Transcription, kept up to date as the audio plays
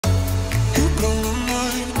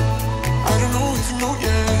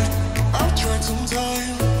some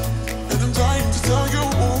time, and I'm dying to tell you,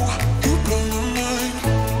 you blow my mind.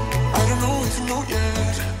 I don't know if you know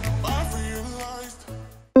yet, I've realized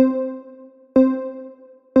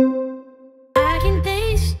I can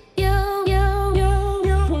taste you,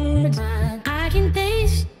 I can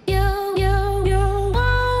taste you,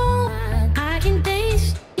 I can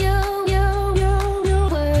taste you,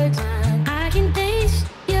 words. I can taste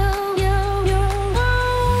you,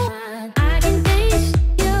 I can taste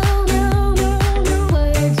you, words.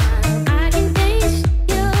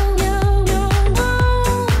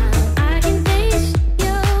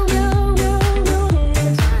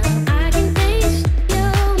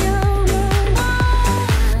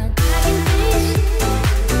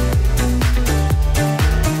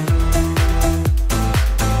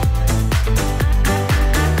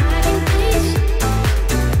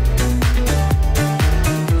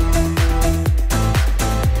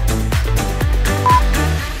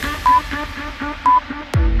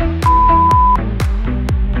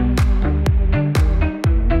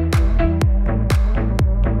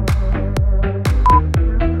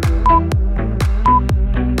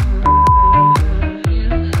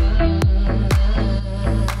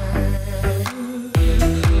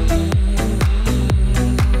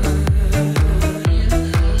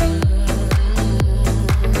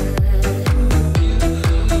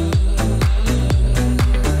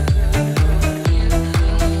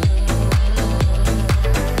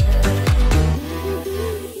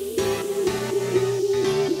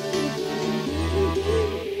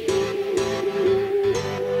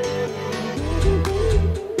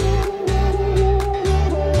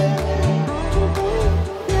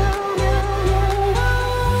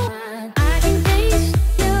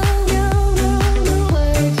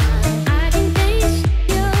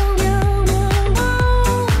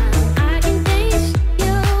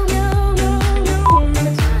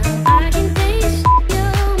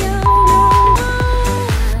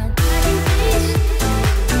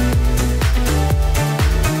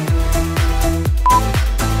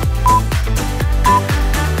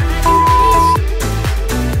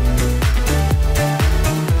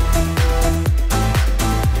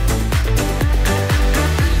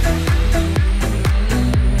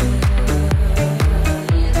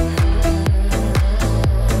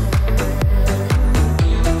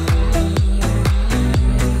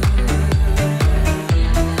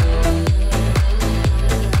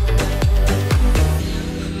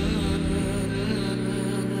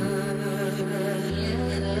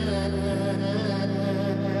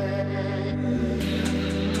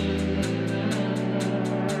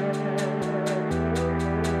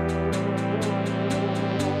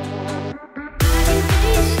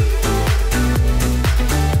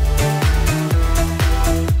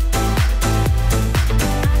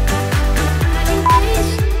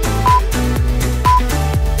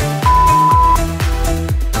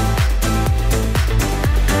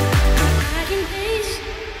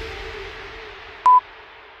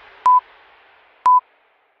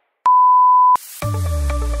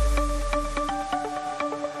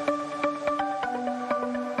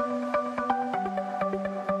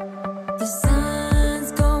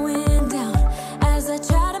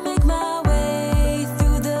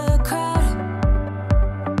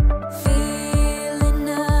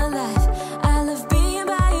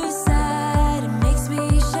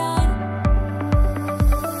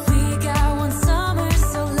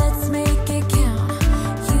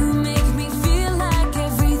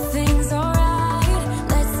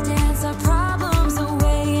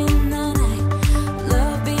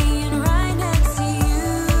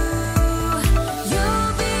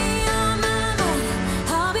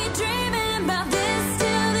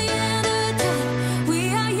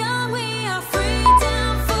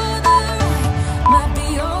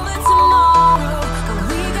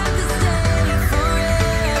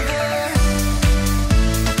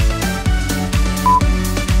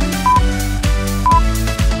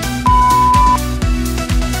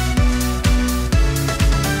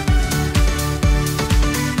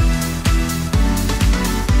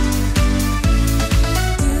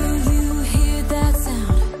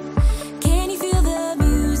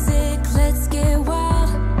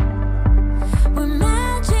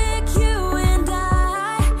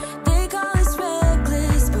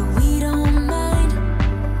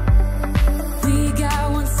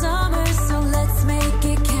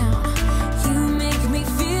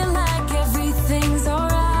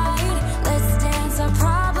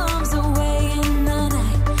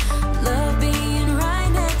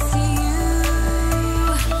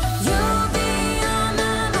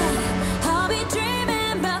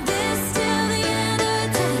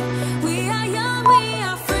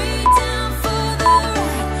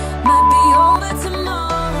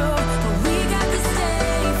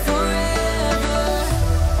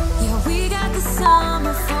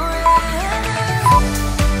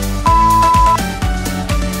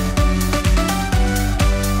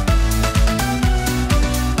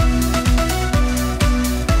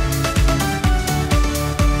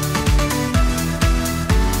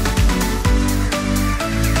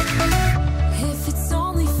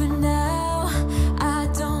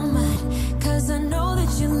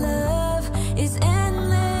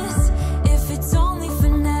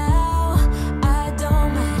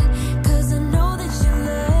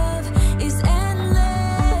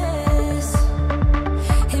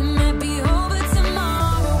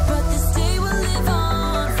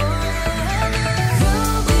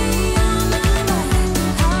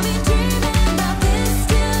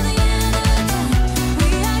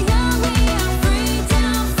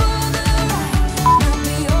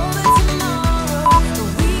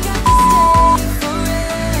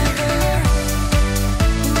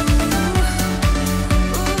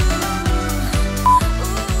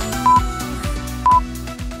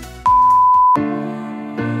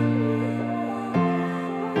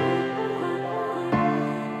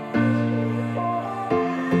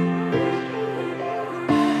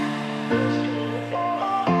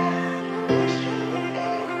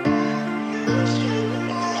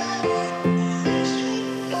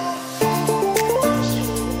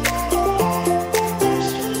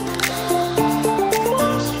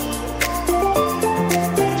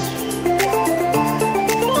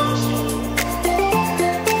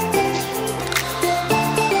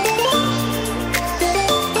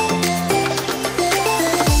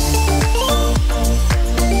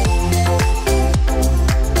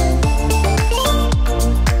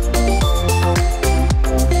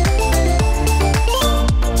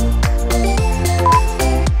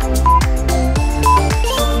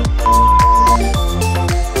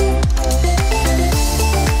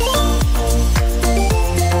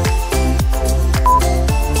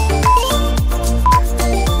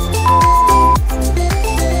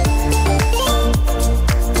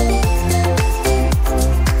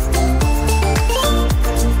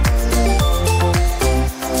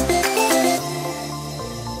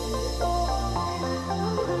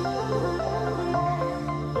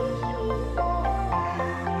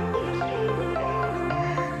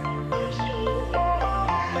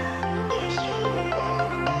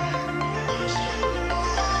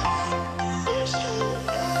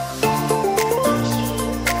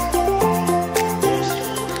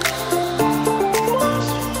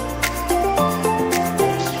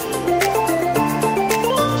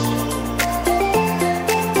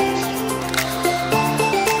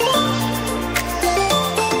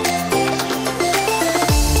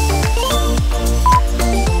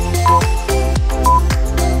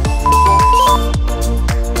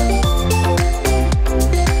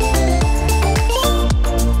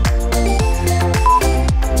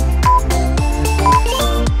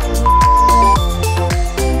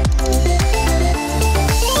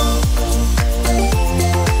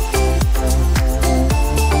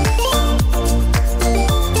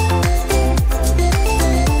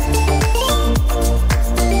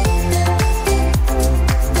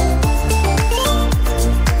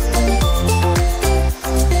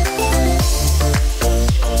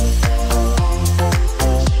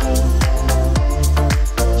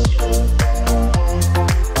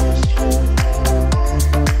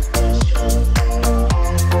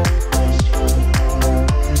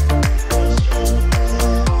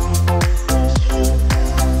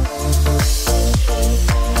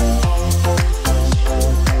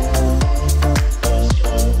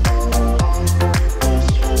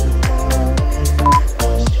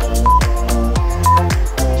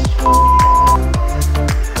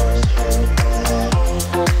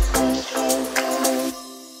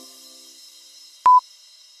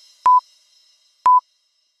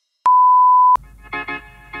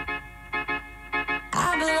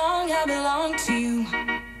 I belong to you.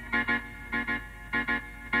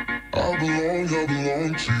 I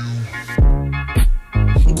belong to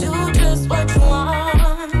you. Do just what you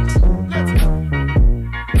want.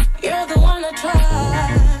 You're the one I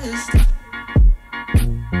trust,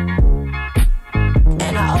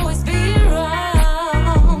 and I always be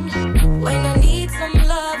around when I need some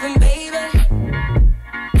loving, baby.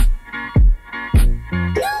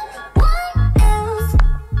 No one else.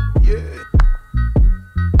 Yeah.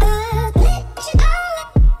 Let you down.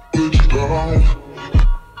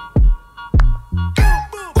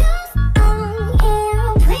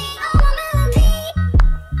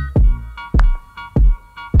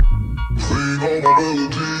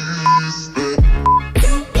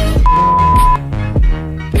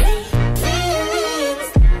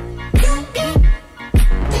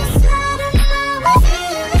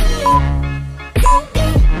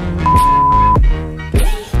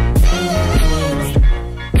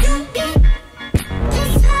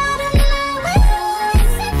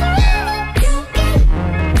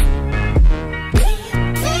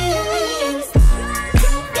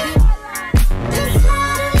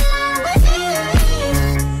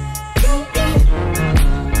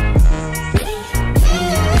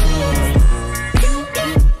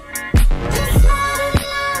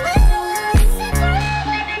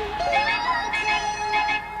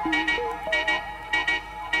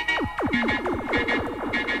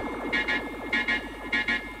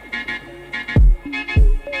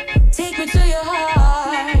 Take me to your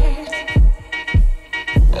heart.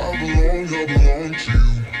 I belong to you.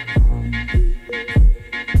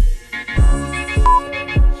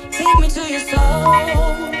 Take me to your soul.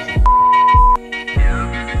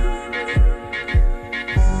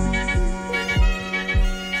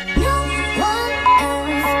 No one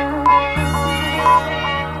else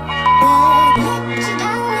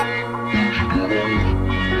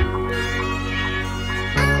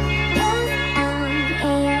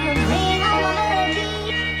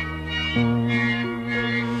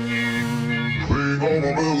will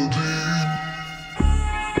let you down.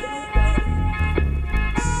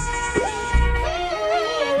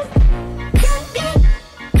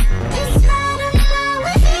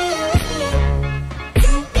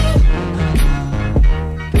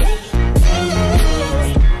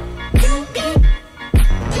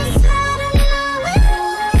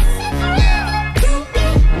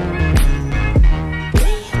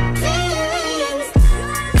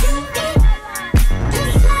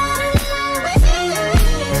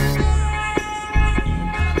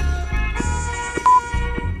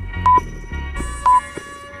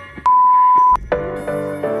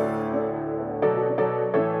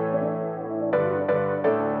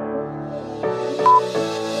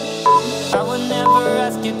 I would never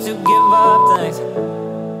ask you to give up things.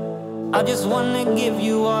 I just wanna give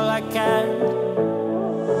you all I can.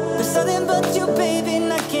 There's something but you, baby,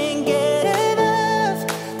 and I can't get enough.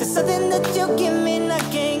 There's something that you give me and I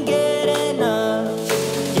can't get enough.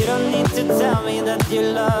 You don't need to tell me that you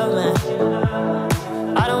love me.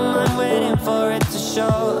 I don't mind waiting for it to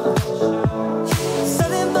show.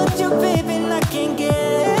 Something but you, baby, and I can't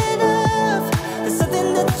get enough. There's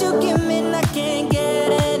something that you give me and I can't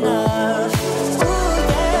get enough. Ooh,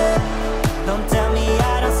 yeah. Don't tell me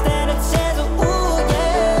I don't stand a chance. Ooh,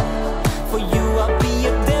 yeah. For you I'll be a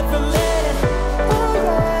different man. Ooh,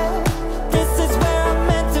 yeah. This is where I'm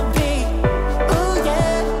meant to be. Ooh,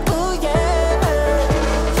 yeah. Ooh, yeah.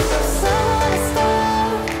 So I wanna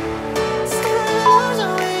stop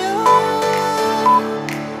losing with you.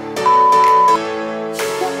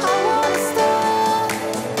 Yeah, I wanna stop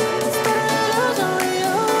losing with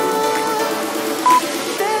you.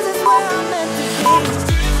 This is where I'm meant to be.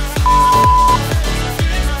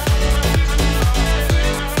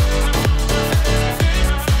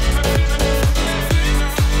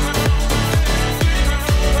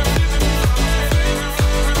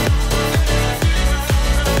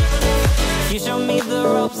 You show me the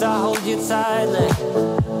ropes, I hold you tightly.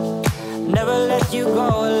 Never let you go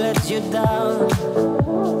or let you down.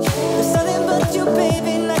 There's something but you,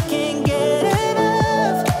 baby, and I